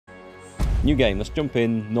New game. Let's jump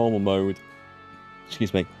in. Normal mode.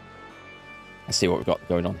 Excuse me. Let's see what we've got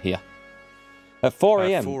going on here. At 4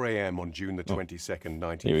 a.m. At 4 a.m. on June the 22nd,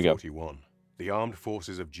 1941, the armed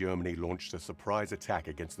forces of Germany launched a surprise attack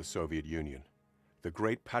against the Soviet Union. The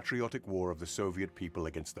great patriotic war of the Soviet people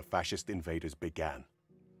against the fascist invaders began.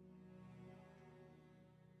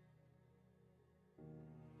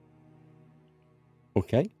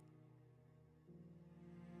 Okay.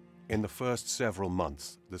 In the first several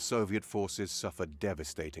months, the Soviet forces suffered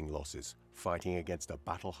devastating losses, fighting against a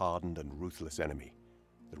battle-hardened and ruthless enemy.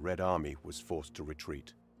 The Red Army was forced to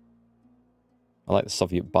retreat. I like the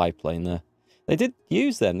Soviet biplane there. They did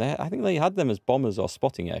use them. I think they had them as bombers or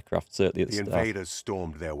spotting aircraft, certainly at the start. The invaders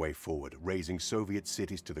stormed their way forward, razing Soviet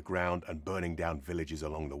cities to the ground and burning down villages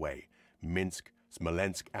along the way. Minsk,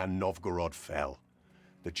 Smolensk, and Novgorod fell.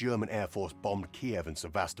 The German Air Force bombed Kiev and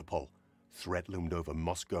Sevastopol. Threat loomed over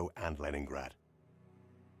Moscow and Leningrad.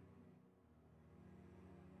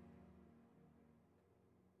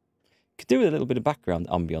 Could do with a little bit of background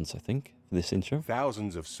ambience, I think, for this intro.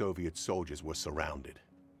 Thousands of Soviet soldiers were surrounded,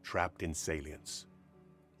 trapped in salients.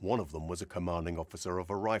 One of them was a commanding officer of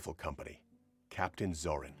a rifle company, Captain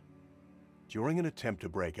Zorin. During an attempt to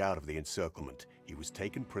break out of the encirclement, he was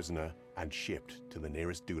taken prisoner and shipped to the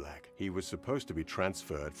nearest gulag. He was supposed to be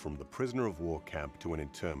transferred from the prisoner of war camp to an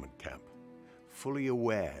internment camp. Fully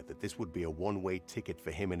aware that this would be a one-way ticket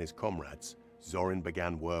for him and his comrades, Zorin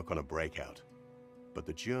began work on a breakout. But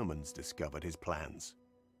the Germans discovered his plans.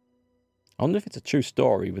 I wonder if it's a true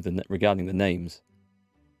story with regarding the names.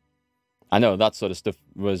 I know that sort of stuff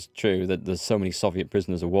was true, that there's so many Soviet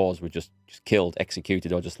prisoners of wars were just killed,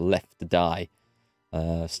 executed, or just left to die.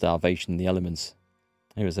 Starvation in the elements.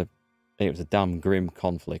 It was a damn grim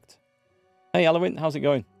conflict. Hey, Alwyn, how's it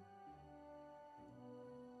going?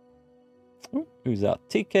 Ooh, who's that?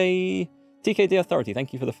 TKD Authority,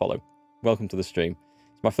 thank you for the follow. Welcome to the stream.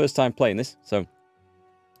 It's my first time playing this, so...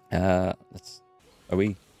 are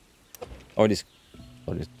we... Oh, it is...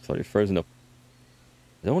 Sorry, frozen up.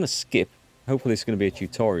 I don't want to skip. Hopefully it's going to be a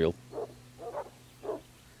tutorial.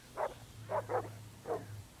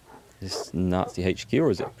 Is this Nazi HQ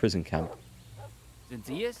or is it a prison camp? Sind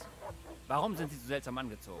Sie es? Warum sind Sie so seltsam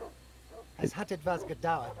angezogen? Es hat etwas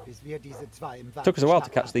gedauert, bis wir diese zwei im Wald Took us a while to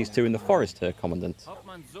catch these two in the forest, Herr Commandant.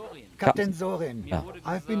 Hauptmann Sorin. Captain Zorin, Mir wurde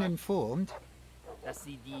I've been gesagt, informed dass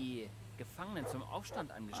Sie die Gefangenen zum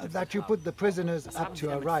Aufstand angestiftet that you haben. put the prisoners Was up haben Sie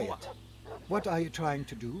to a damit riot. vor? What are you trying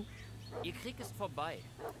to do? Ihr Krieg ist vorbei.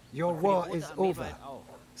 Your Und für die war Rote is Armee over. bald auch.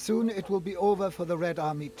 Soon it will be over for the Red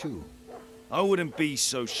Army too. I wouldn't be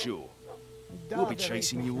so sure. We'll be Da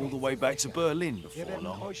chasing wäre you ich all the nicht way so back to sicher. Berlin Wir before werden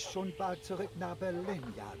long. euch schon bald zurück nach Berlin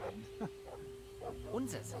jagen.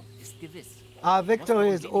 Unser Sieg ist gewiss. Our victory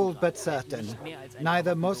is Moskau und all but Leningrad certain. nicht mehr als eine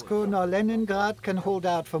Neither Woche Moscow nor Leningrad can hold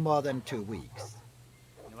out for more than 2 weeks.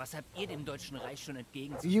 durch. Was habt ihr dem Deutschen Reich schon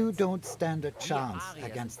entgegenzusetzen? You don't stand a Wir chance Arier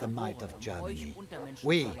against the sind might of geboren, um euch Germany. Untermenschen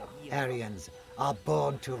We, zu regieren. Aryans, are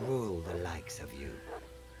born to rule the likes of you.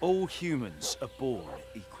 All humans are born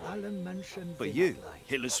equal. Alle Menschen But sind you, gleich.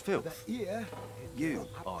 Hitler's Aber filth. ihr, You ihr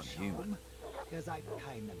aren't human. Ihr seid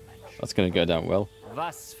keine Menschen. That's going to go down well.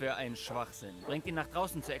 Was für ein Schwachsinn. Bringt ihn nach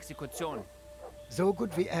draußen zur Exekution. So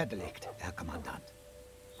gut wie erledigt, Herr Kommandant.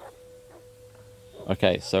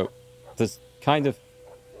 Okay, so there's kind of...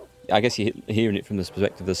 I guess you're hearing it from the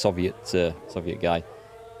perspective of the Soviet guy.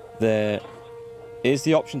 There is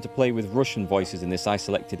the option to play with Russian voices in this. I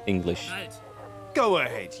selected English. Halt! Go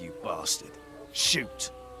ahead, you bastard.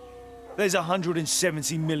 Shoot. There's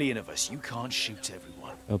 170 million of us. You can't shoot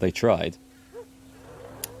everyone. Oh, they tried.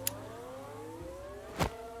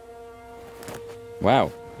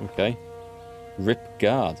 Wow, okay. Rip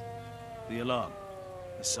guard. The alarm.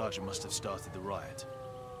 The sergeant must have started the riot.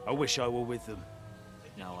 I wish I were with them.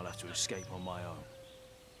 Now I'll have to escape on my own.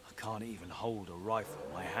 I can't even hold a rifle.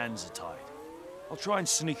 My hands are tied. I'll try and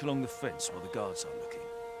sneak along the fence while the guards are looking.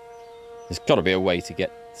 There's got to be a way to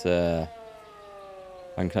get... can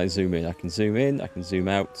I zoom in? I can zoom in, I can zoom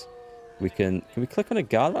out. Can we click on a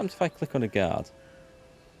guard? What happens if I click on a guard?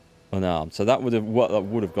 Unarmed. So that would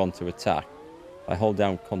have gone to attack. If I hold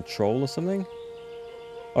down control or something?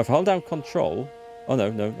 Oh, if I hold down control... Oh, no,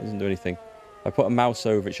 it doesn't do anything. If I put a mouse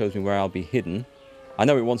over, it shows me where I'll be hidden. I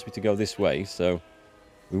know it wants me to go this way, so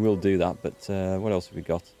we will do that. But what else have we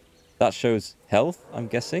got? That shows health, I'm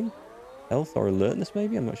guessing. Health or alertness,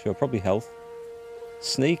 maybe? I'm not sure. Probably health.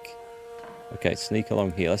 Sneak. Okay, sneak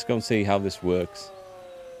along here. Let's go and see how this works.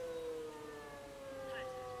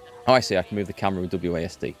 Oh, I see. I can move the camera with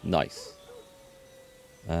WASD. Nice.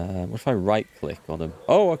 What if I right-click on them?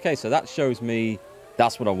 Oh, okay. So that shows me...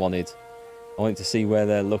 That's what I wanted. I wanted to see where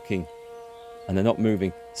they're looking. And they're not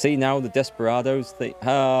moving. See now the Desperados.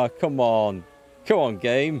 Come on. Come on,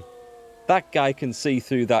 game. That guy can see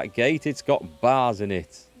through that gate. It's got bars in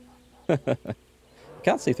it.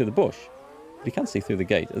 Can't see through the bush. But he can see through the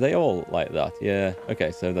gate. Are they all like that? Yeah.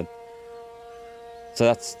 Okay, so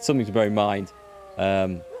that's something to bear in mind.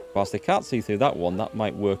 Whilst they can't see through that one, that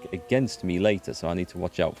might work against me later, so I need to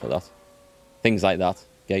watch out for that. Things like that.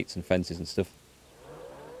 Gates and fences and stuff.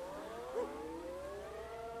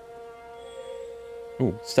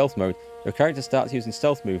 Ooh, stealth mode. Your character starts using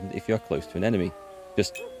stealth movement if you're close to an enemy.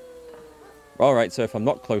 Just... Alright, so if I'm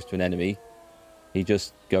not close to an enemy, he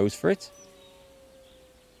just goes for it.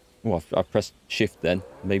 Oh, I've pressed shift then.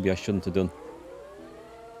 Maybe I shouldn't have done.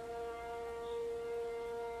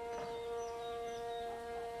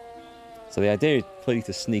 So the idea is clearly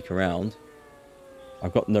to sneak around.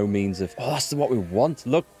 I've got no means of... Oh, that's what we want.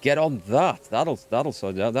 Look, get on that. That'll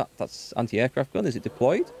sort it out. That's anti-aircraft gun. Is it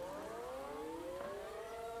deployed?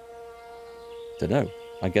 Don't know.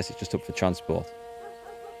 I guess it's just up for transport.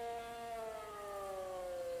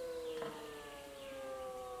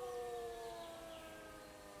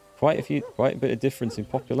 Quite a bit of difference in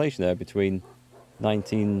population there between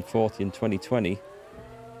 1940 and 2020.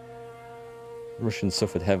 Russians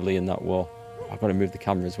suffered heavily in that war. I've got to move the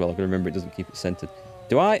camera as well. I've got to remember it doesn't keep it centered.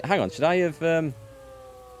 Hang on, should I have...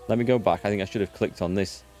 let me go back. I think I should have clicked on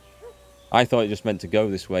this. I thought it just meant to go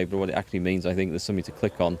this way, but what it actually means, I think there's something to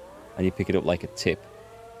click on, and you pick it up like a tip.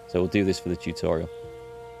 So we'll do this for the tutorial.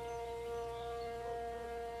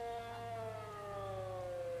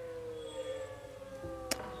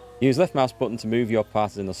 Use left mouse button to move your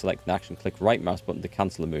partisan or select an action. Click right mouse button to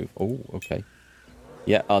cancel a move. Oh, okay.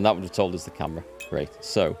 Yeah, and that would have told us the camera. Great.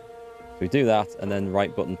 So we do that, and then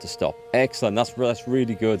right button to stop. Excellent. That's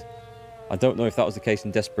really good. I don't know if that was the case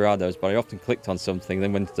in Desperados, but I often clicked on something,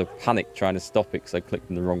 then went into panic trying to stop it because I clicked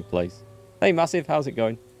in the wrong place. Hey, Massive, how's it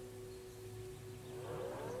going?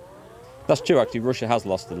 That's true, actually. Russia has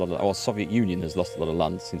lost a lot of... Or Soviet Union has lost a lot of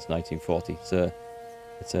land since 1940.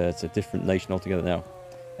 It's a different nation altogether now.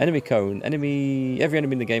 Enemy cone. Every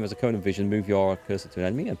enemy in the game has a cone of vision. Move your cursor to an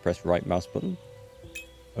enemy and press right mouse button.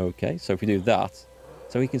 Okay, so if we do that...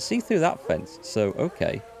 So we can see through that fence. So,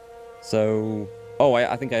 okay. So... Oh,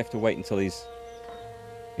 I think I have to wait until he's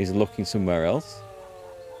looking somewhere else.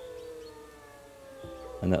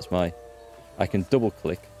 And that's my... I can double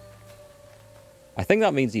click. I think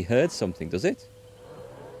that means he heard something, does it?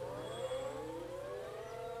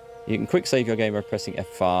 You can quick save your game by pressing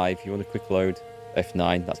F5. If you want to quick load,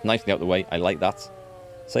 F9. That's nicely out the way. I like that.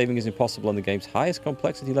 Saving is impossible on the game's highest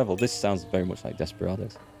complexity level. This sounds very much like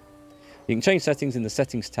Desperados. You can change settings in the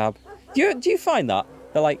settings tab. Do you find that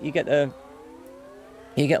like you get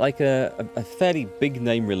like a fairly big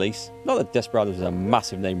name release? Not that Desperados is a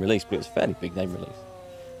massive name release, but it was a fairly big name release.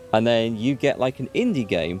 And then you get like an indie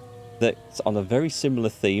game that's on a very similar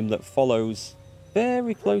theme that follows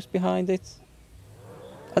very close behind it.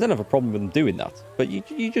 I don't have a problem with them doing that, but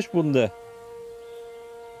you just wonder: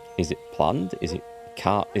 is it planned? Is it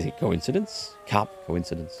coincidence? Can't be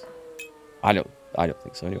coincidence. I don't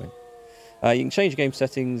think so anyway. You can change game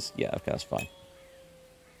settings. Yeah, okay, that's fine.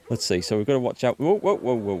 Let's see. So we've got to watch out. Whoa, whoa,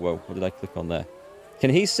 whoa, whoa, whoa! What did I click on there? Can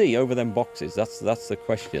he see over them boxes? That's the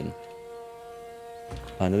question.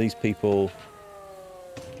 And are these people?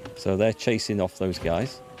 So they're chasing off those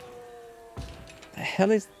guys. The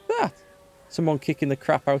hell is that? Someone kicking the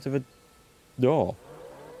crap out of a door.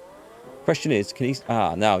 Question is, can he...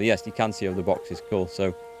 Ah, now, yes, you can see over the boxes. Cool.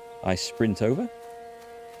 So I sprint over.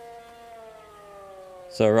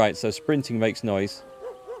 So, right. So sprinting makes noise.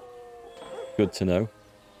 Good to know.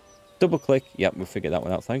 Double click. Yep, we'll figure that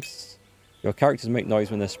one out. Thanks. Your characters make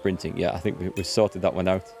noise when they're sprinting. Yeah, I think we've sorted that one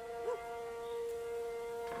out.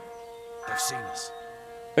 They've seen us.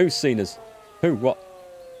 Who's seen us? Who? What?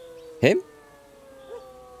 Him?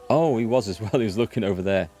 Oh, he was as well. He was looking over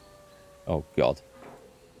there. Oh, God.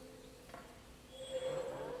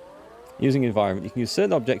 Using environment. You can use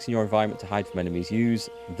certain objects in your environment to hide from enemies. Use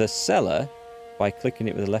the cellar by clicking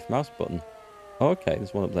it with the left mouse button. Oh, okay,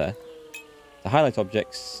 there's one up there. To highlight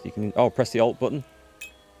objects, you can... Oh, press the Alt button.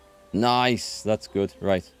 Nice. That's good.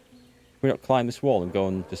 Right. Can we not climb this wall and go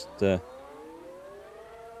and just...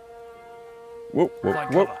 Whoa, whoa,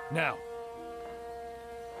 Find whoa. cover, now.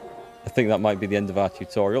 I think that might be the end of our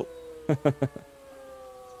tutorial.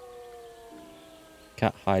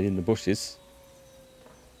 Can't hide in the bushes.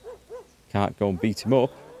 Can't go and beat him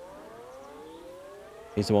up.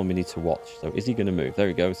 He's the one we need to watch. So is he going to move? There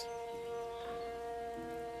he goes.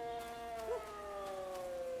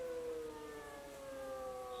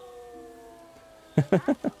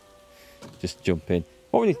 Just jump in.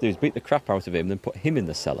 What we need to do is beat the crap out of him, then put him in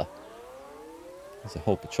the cellar. There's a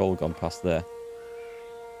whole patrol gone past there.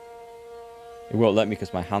 It won't let me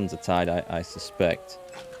because my hands are tied, I suspect.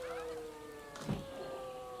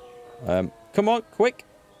 Come on, quick!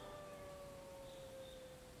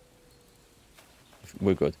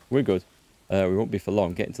 We're good. We're good. We won't be for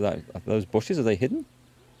long. Get into that. Are those bushes, are they hidden?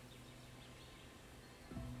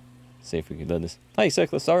 See if we can learn this. Hey,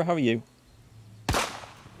 Circular Sorrow, how are you?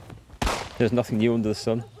 There's nothing new under the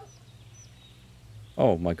sun.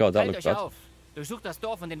 Oh my god, that Teilt looks euch bad. auf. Durchsucht das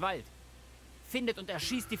Dorf und den Wald. Findet und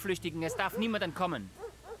erschießt die Flüchtigen. Es darf niemand entkommen.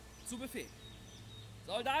 Zu Befehl.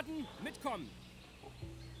 Soldaten, mitkommen.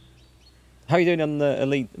 How are you doing on the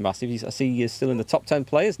Elite Massive? I see you're still in the top 10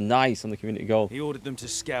 players. Nice on the community goal. He ordered them to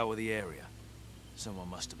scour the area. Someone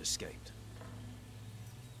must have escaped.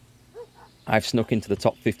 I've snuck into the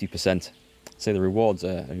top 50%. So the rewards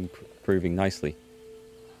are improving nicely.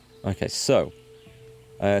 Okay, so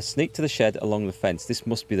sneak to the shed along the fence. This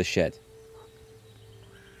must be the shed.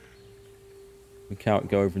 We can't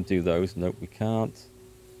go over and do those. Nope, we can't.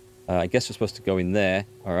 I guess we're supposed to go in there.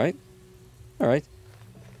 All right. All right.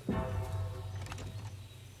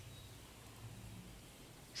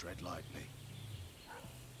 Tread lightly.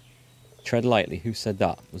 Tread lightly. Who said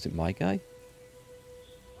that? Was it my guy?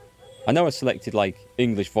 I know I selected like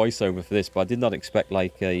English voiceover for this, but I did not expect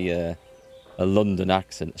like a London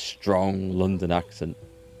accent, a strong London accent,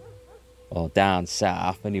 or down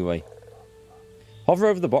south. Anyway, hover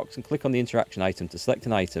over the box and click on the interaction item to select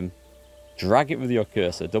an item. Drag it with your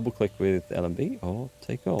cursor. Double click with LMB or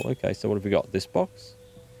take all. Okay, so what have we got? This box.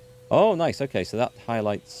 Oh, nice. Okay, so that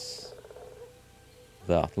highlights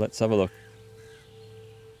that. Let's have a look.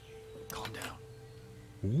 Calm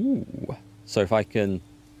down. Ooh. So if I can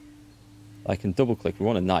double click. We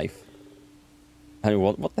want a knife. And we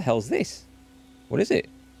want, what the hell's this? What is it?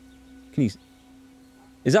 Can you?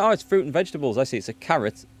 Is that? Oh, it's fruit and vegetables. I see. It's a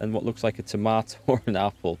carrot and what looks like a tomato or an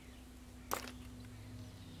apple.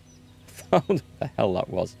 What the hell that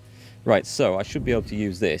was? Right. So I should be able to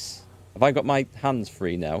use this. Have I got my hands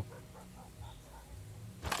free now?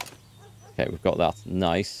 Okay, we've got that.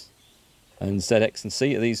 Nice. And ZX and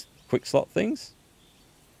C are these quick slot things?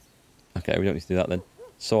 Okay, we don't need to do that then.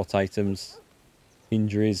 Sort items,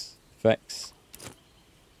 injuries, effects.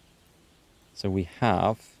 So we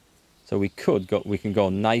have, so we can go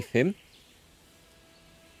and knife him.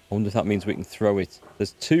 I wonder if that means we can throw it.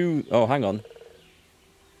 There's two, oh, hang on.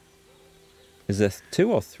 Is there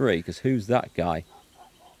 2 or 3? Because who's that guy?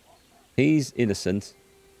 He's innocent.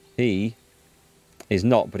 He is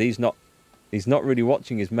not, but he's not really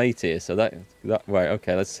watching his mate here. So that way,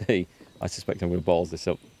 okay, let's see. I suspect I'm going to balls this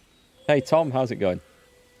up. Hey, Tom, how's it going?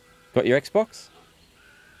 Got your Xbox?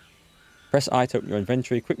 Press I to open your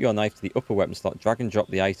inventory. Equip your knife to the upper weapon slot. Drag and drop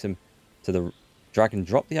the item to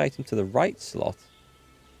the right slot.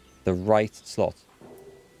 The right slot.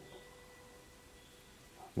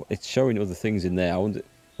 It's showing other things in there. I wonder,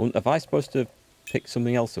 am I supposed to pick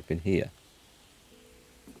something else up in here?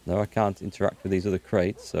 No, I can't interact with these other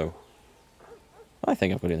crates, so I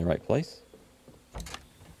think I've got it in the right place.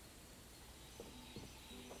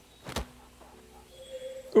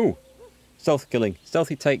 Ooh, stealth killing.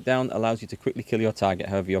 Stealthy takedown allows you to quickly kill your target.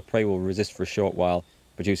 However, your prey will resist for a short while,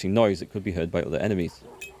 producing noise that could be heard by other enemies.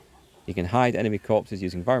 You can hide enemy corpses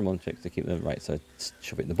using environmental tricks to keep them right. So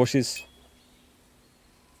shove it in the bushes.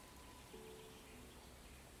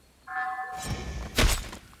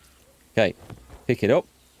 Okay, pick it up.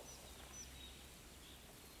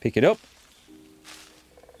 Pick it up.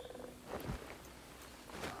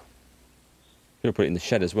 Could have put it in the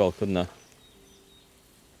shed as well, couldn't I?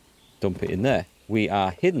 Dump it in there. We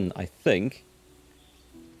are hidden, I think.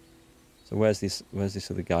 So where's this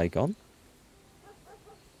other guy gone?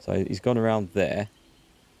 So he's gone around there.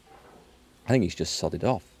 I think he's just sodded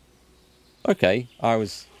off. Okay, well,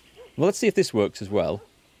 let's see if this works as well.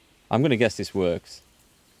 I'm going to guess this works.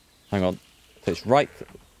 Hang on. So it's right.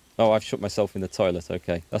 Oh, I've shut myself in the toilet.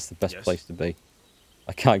 Okay, that's the best place to be.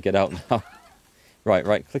 I can't get out now.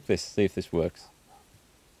 Right, click this. See if this works.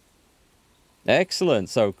 Excellent.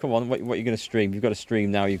 So, come on. What are you going to stream? You've got to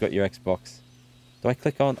stream now. You've got your Xbox. Do I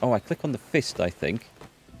click on... Oh, I click on the fist, I think.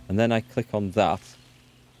 And then I click on that.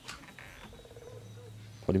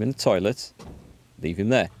 Put him in the toilet. Leave him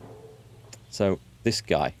there. So, this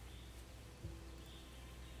guy.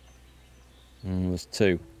 There's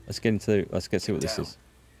 2. Let's see what this is.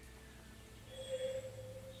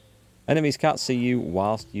 Enemies can't see you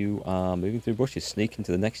whilst you are moving through bushes. Sneak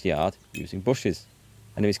into the next yard using bushes.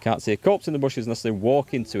 Enemies can't see a corpse in the bushes unless they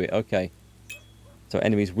walk into it. Okay. So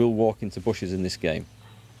enemies will walk into bushes in this game.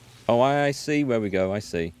 Oh, I see where we go. I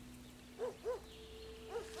see.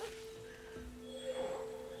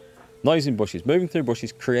 Noise in bushes. Moving through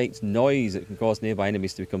bushes creates noise that can cause nearby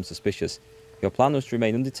enemies to become suspicious. Your plan was to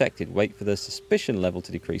remain undetected. Wait for the suspicion level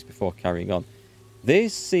to decrease before carrying on.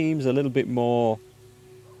 This seems a little bit more,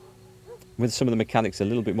 with some of the mechanics, a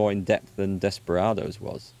little bit more in depth than Desperados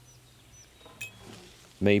was.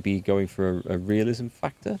 Maybe going for a realism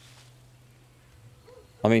factor?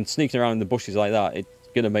 I mean, sneaking around in the bushes like that, it's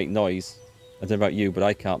going to make noise. I don't know about you, but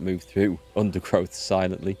I can't move through undergrowth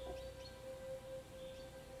silently.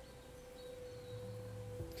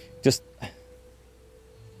 Just,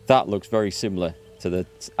 that looks very similar to the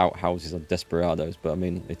outhouses on Desperados, but I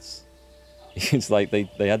mean, it's like they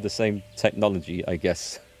had the same technology, I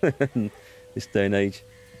guess, in this day and age.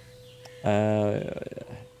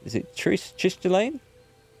 Is it Chistulaine?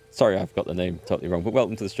 Sorry, I've got the name totally wrong, but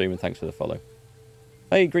welcome to the stream and thanks for the follow.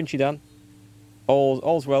 Hey, Grinchy Dan.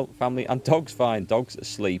 All's well, family, and Dog's fine. Dog's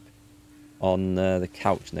asleep on the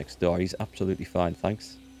couch next door. He's absolutely fine,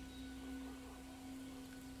 thanks.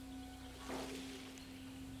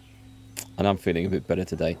 And I'm feeling a bit better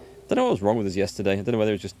today. Don't know what was wrong with us yesterday. I don't know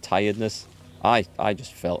whether it was just tiredness. I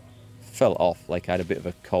just fell off like I had a bit of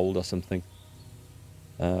a cold or something,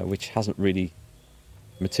 which hasn't really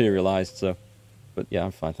materialized. So, but yeah,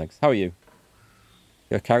 I'm fine, thanks. How are you?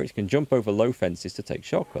 Your character can jump over low fences to take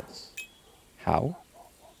shortcuts. How?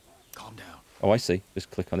 Calm down. Oh, I see. Just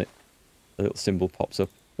click on it. The little symbol pops up.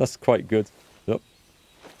 That's quite good. Yep.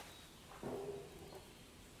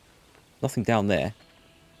 Nothing down there.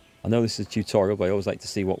 I know this is a tutorial, but I always like to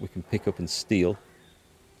see what we can pick up and steal.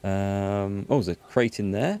 Oh, there's a crate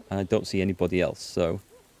in there, and I don't see anybody else, so...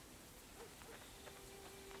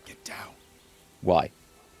 Get down. Why?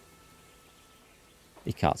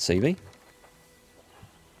 He can't see me.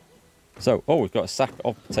 So, oh, we've got a sack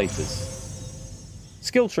of potatoes.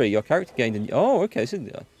 Skill tree. Your character gained a... Oh, okay. So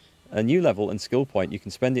a new level and skill point. You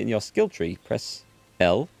can spend it in your skill tree. Press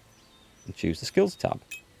L and choose the skills tab.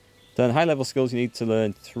 To learn high-level skills, you need to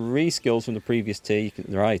learn 3 skills from the previous tier. You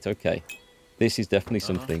can, right, okay. This is definitely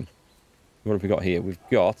something. What have we got here? We've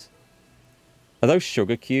got... Are those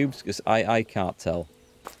sugar cubes? Because I can't tell.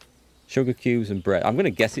 Sugar cubes and bread. I'm going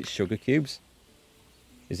to guess it's sugar cubes.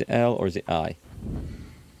 Is it L or is it I?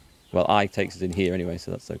 Well, I takes us in here anyway,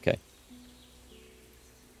 so that's okay.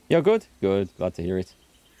 You're good? Good. Glad to hear it.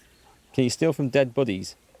 Can you steal from dead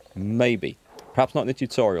buddies? Maybe. Perhaps not in the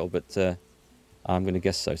tutorial, but... I'm going to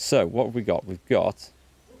guess so. So, what have we got? We've got...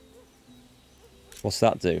 What's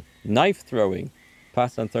that do? Knife throwing.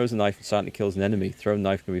 Partisan throws a knife and silently kills an enemy. Thrown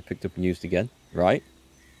knife can be picked up and used again. Right.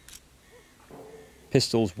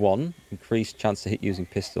 Pistols 1. Increased chance to hit using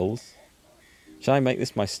pistols. Shall I make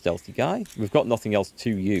this my stealthy guy? We've got nothing else to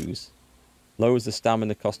use. Lowers the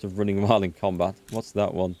stamina cost of running while in combat. What's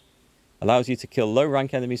that one? Allows you to kill low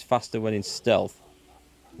rank enemies faster when in stealth.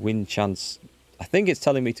 Win chance... I think it's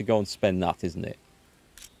telling me to go and spend that, isn't it?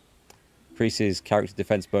 Increases character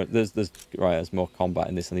defense bonus. There's more combat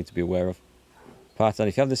in this I need to be aware of. Partisan.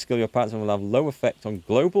 If you have this skill, your partisan will have low effect on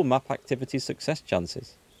global map activity success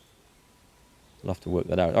chances. We'll have to work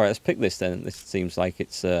that out. Alright, let's pick this then. This seems like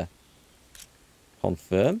it's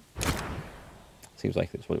confirm. Seems like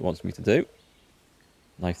it's what it wants me to do.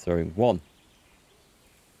 Knife throwing 1.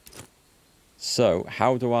 So,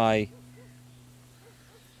 how do I...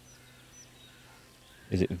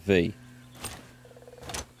 Is it V?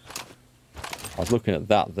 I was looking at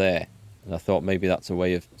that there, and I thought maybe that's a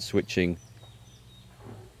way of switching.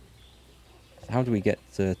 How do we get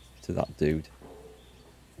to that dude?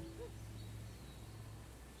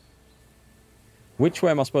 Which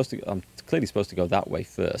way am I supposed to go? I'm clearly supposed to go that way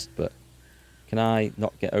first, but can I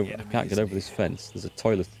not get over? I can't get over this fence. There's a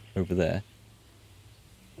toilet over there.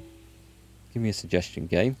 Give me a suggestion,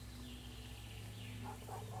 game.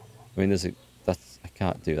 I mean, there's a... I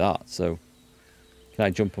can't do that, so... Can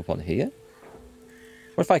I jump up on here?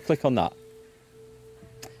 What if I click on that?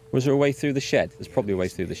 Was there a way through the shed? There's probably a way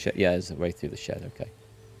through the shed. Yeah, there's a way through the shed, okay.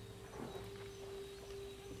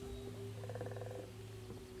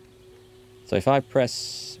 So if I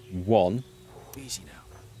press 1... Easy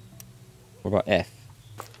now. What about F?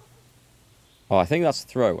 Oh, I think that's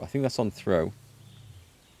throw. I think that's on throw.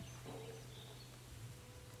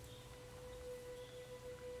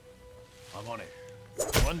 I'm on it.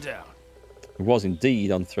 One down. It was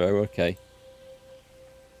indeed on throw, okay.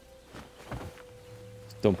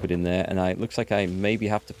 Let's dump it in there, and it looks like I maybe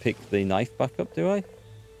have to pick the knife back up, do I?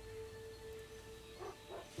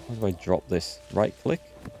 How do I drop this? Right click?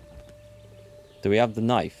 Do we have the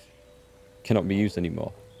knife? Cannot be used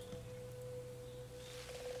anymore.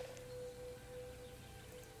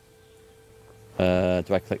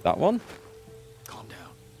 Do I click that one? Calm down.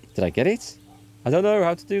 Did I get it? I don't know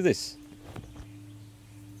how to do this.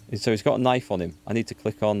 So he's got a knife on him. I need to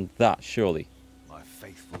click on that, surely. My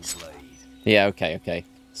faithful blade. Yeah, okay, okay.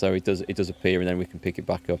 So it does appear, and then we can pick it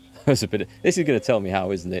back up. This is going to tell me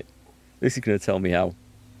how, isn't it? This is going to tell me how.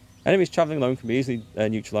 Enemies travelling alone can be easily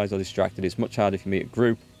neutralised or distracted. It's much harder if you meet a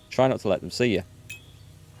group. Try not to let them see you.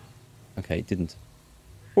 Okay, it didn't.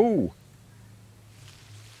 Ooh!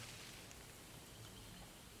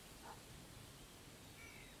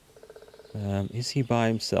 Is he by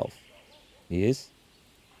himself? He is.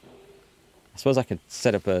 I suppose I could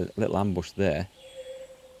set up a little ambush there.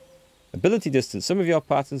 Ability distance. Some of your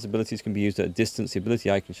Partisans' abilities can be used at a distance. The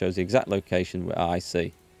ability icon shows the exact location where I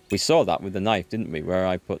see. We saw that with the knife, didn't we? Where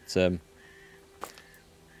I put...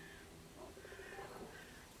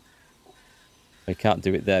 I can't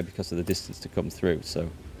do it there because of the distance to come through, so...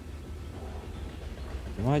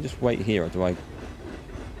 Do I just wait here, or do I...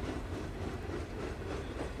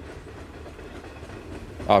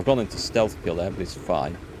 Oh, I've gone into stealth kill there, but it's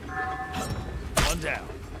fine. One down.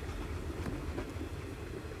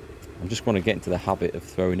 I just want to get into the habit of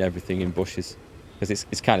throwing everything in bushes. Because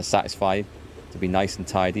it's kind of satisfying to be nice and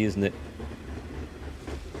tidy, isn't it?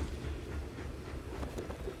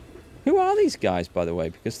 Who are these guys, by the way?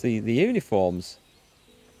 Because the uniforms...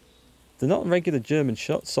 They're not regular German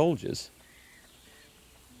soldiers.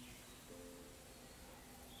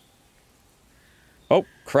 Oh,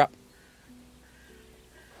 crap.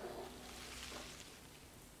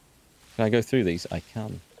 Can I go through these? I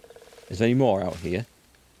can. Is there any more out here?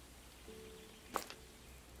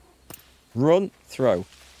 Run, throw.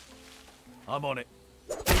 I'm on it.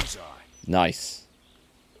 Bullseye. Nice.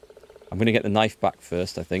 I'm going to get the knife back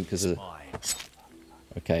first, I think, because... Mine.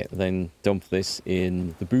 Okay, then dump this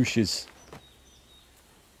in the bushes.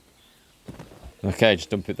 Okay, just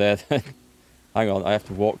dump it there then. Hang on, I have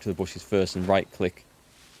to walk to the bushes first and right-click.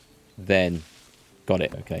 Then... Got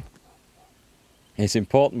it, okay. It's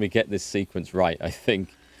important we get this sequence right, I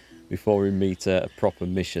think, before we meet a proper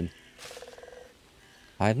mission.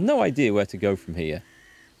 I have no idea where to go from here.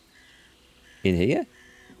 In here?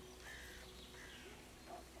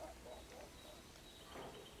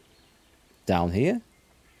 Down here?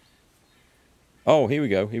 Oh, here we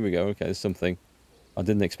go, here we go. Okay, there's something. I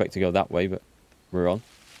didn't expect to go that way, but we're on.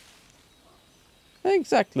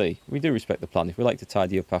 Exactly. We do respect the plan. If we like to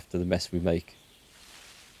tidy up after the mess we make.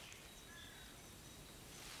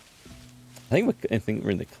 I think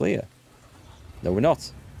we're in the clear. No, we're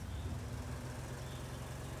not.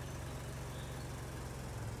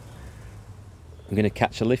 I'm going to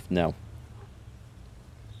catch a lift now.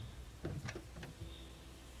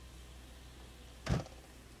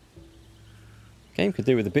 Game could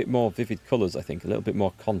do with a bit more vivid colours, I think. A little bit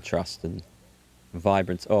more contrast and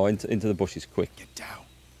vibrance. Oh, into the bushes, quick. Get down.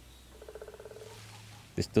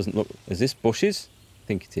 This doesn't look... Is this bushes? I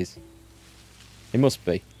think it is. It must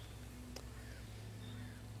be.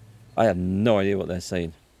 I have no idea what they're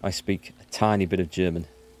saying. I speak a tiny bit of German.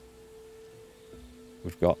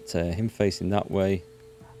 We've got him facing that way,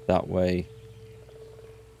 that way,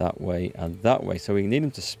 that way, and that way. So we need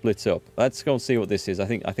him to split up. Let's go and see what this is. I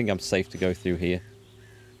think I'm safe to go through here.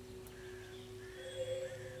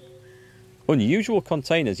 Unusual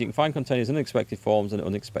containers. You can find containers in unexpected forms and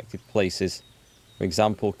unexpected places. For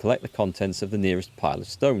example, collect the contents of the nearest pile of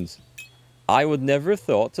stones. I would never have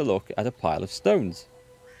thought to look at a pile of stones.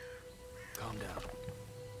 Calm down.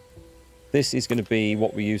 This is going to be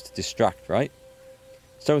what we use to distract, right?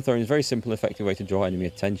 Stone throwing is a very simple, effective way to draw enemy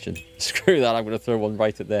attention. Screw that, I'm going to throw one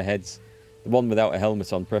right at their heads. The one without a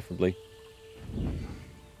helmet on, preferably.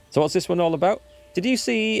 So what's this one all about? Did you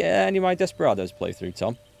see any of my Desperados playthrough,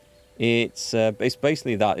 Tom? It's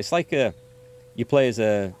basically that. It's like you play as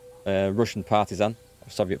a Russian partisan, or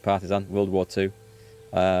Soviet partisan, World War II.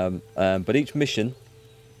 But each mission,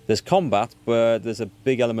 there's combat, but there's a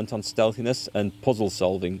big element on stealthiness and puzzle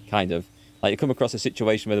solving, kind of. Like you come across a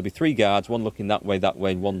situation where there'll be 3 guards, one looking that way,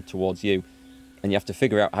 and one towards you. And you have to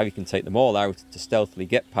figure out how you can take them all out to stealthily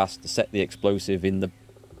get past to set the explosive in the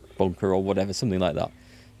bunker or whatever, something like that.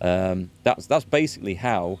 That's basically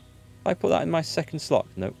how... I put that in my second slot.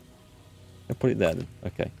 Nope. I put it there then.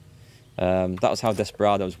 Okay. That was how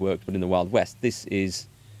Desperados worked, but in the Wild West. This is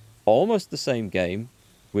almost the same game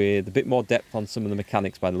with a bit more depth on some of the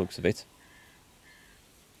mechanics by the looks of it.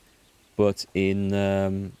 But in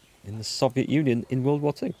the Soviet Union in World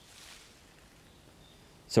War II.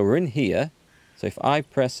 So we're in here. So if I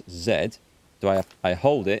press Z, I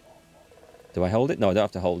hold it? Do I hold it? No, I don't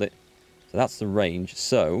have to hold it. So that's the range.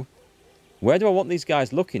 So where do I want these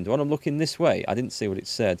guys looking? Do I want them looking this way? I didn't see what it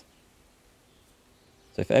said.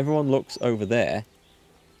 So if everyone looks over there.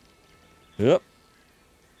 Yep.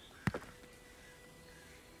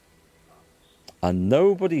 And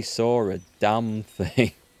nobody saw a damn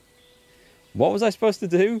thing. What was I supposed to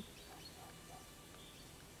do?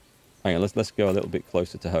 Hang on, let's go a little bit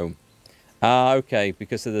closer to home. Ah, okay,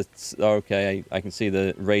 because of the... Okay, I can see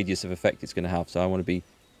the radius of effect it's going to have, so I want to be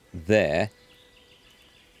there.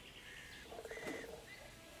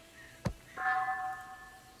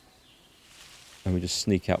 And we just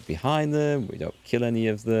sneak out behind them. We don't kill any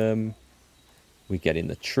of them. We get in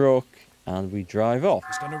the truck, and we drive off.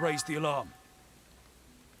 It's going to raise the alarm.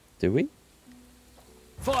 Do we?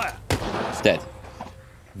 Fire! It's dead.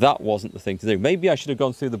 That wasn't the thing to do. Maybe I should have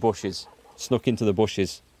gone through the bushes. Snuck into the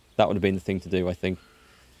bushes. That would have been the thing to do, I think.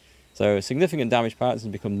 So, significant damage.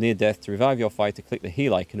 Partisans become near death. To revive your fighter, click the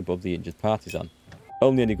heal icon above the injured partisan.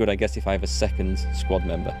 Only any good, I guess, if I have a second squad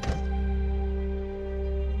member.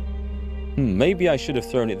 Maybe I should have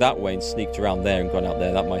thrown it that way and sneaked around there and gone out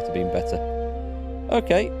there. That might have been better.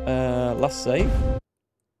 Okay, last save.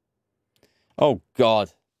 Oh,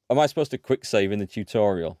 God. Am I supposed to quick save in the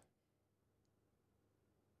tutorial?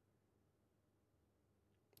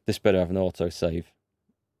 This better have an auto save.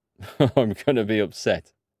 I'm going to be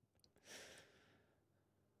upset.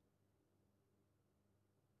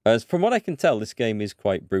 As from what I can tell, this game is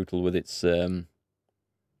quite brutal with its...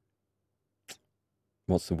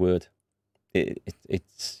 what's the word?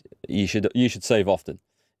 It's you should save often,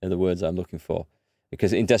 are the words I'm looking for.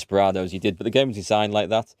 Because in Desperados you did, but the game was designed like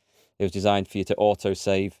that. It was designed for you to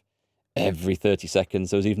auto-save every 30 seconds.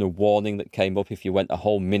 There was even a warning that came up if you went a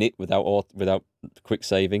whole minute without quick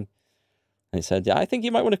saving. And it said, yeah, I think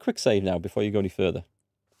you might want to quick save now before you go any further.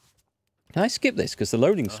 Can I skip this? Because the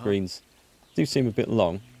loading screens do seem a bit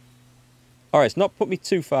long. Alright, it's not put me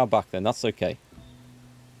too far back then. That's okay.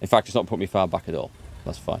 In fact, it's not put me far back at all.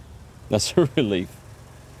 That's fine. That's a relief.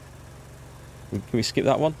 Can we skip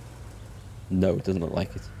that one? No, it doesn't look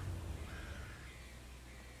like it.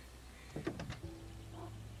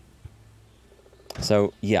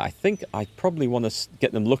 So, yeah, I think I probably want to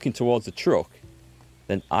get them looking towards the truck.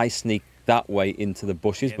 Then I sneak that way into the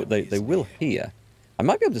bushes, but they will hear. I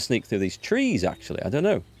might be able to sneak through these trees, actually. I don't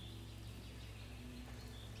know.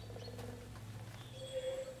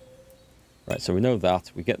 Right, so we know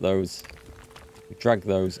that. We get those. We drag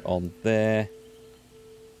those on there.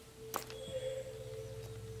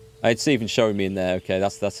 It's even showing me in there. Okay,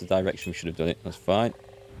 that's the direction we should have done it. That's fine.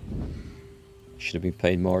 Should have been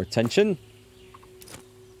paying more attention.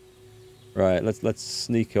 Right, let's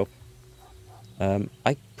sneak up.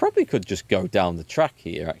 I probably could just go down the track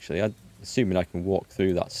here, actually. I'm assuming I can walk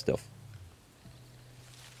through that stuff.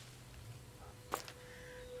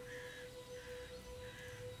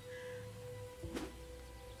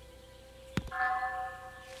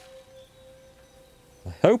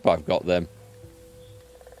 I hope I've got them.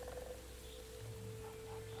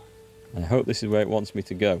 I hope this is where it wants me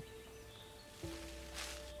to go.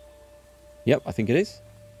 Yep, I think it is.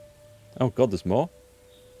 Oh God, there's more.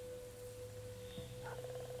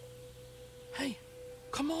 Hey,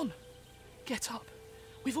 come on. Get up.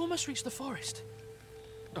 We've almost reached the forest.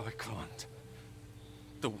 I can't.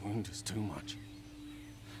 The wound is too much.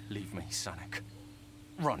 Leave me, Sanic.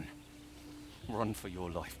 Run. Run for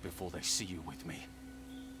your life before they see you with me.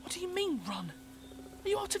 What do you mean, run? Are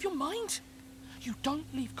you out of your mind? You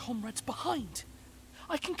don't leave comrades behind.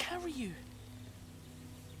 I can carry you.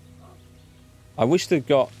 I wish they'd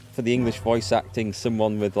got, for the English voice acting,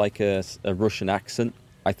 someone with like a Russian accent.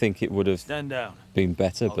 I think it would have Stand down. been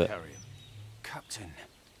better, I'll but... carry him. Captain,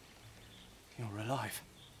 you're alive.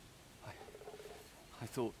 I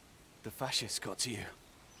thought the fascists got to you.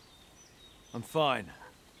 I'm fine.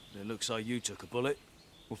 It looks like you took a bullet.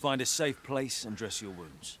 We'll find a safe place and dress your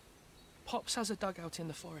wounds. Pops has a dugout in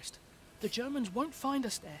the forest. The Germans won't find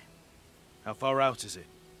us there. How far out is it?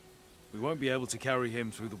 We won't be able to carry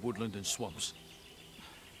him through the woodland and swamps.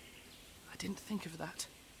 I didn't think of that.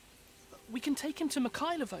 We can take him to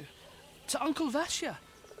Markgfl, to Uncle Vasya.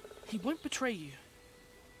 He won't betray you.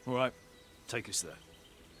 All right, take us there.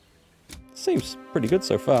 Seems pretty good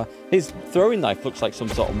so far. His throwing knife looks like some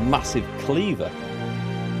sort of massive cleaver.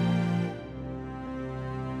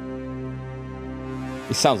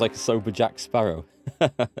 He sounds like a sober Jack Sparrow.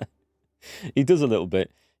 He does a little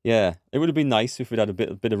bit. Yeah, it would have been nice if we'd had a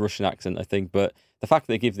bit of Russian accent, I think. But the fact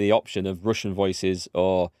that they give the option of Russian voices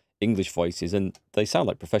or English voices, and they sound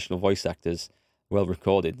like professional voice actors, well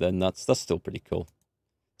recorded, then that's still pretty cool.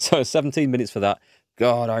 So 17 minutes for that.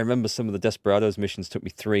 God, I remember some of the Desperados missions took me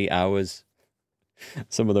 3 hours.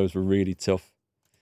 Some of those were really tough.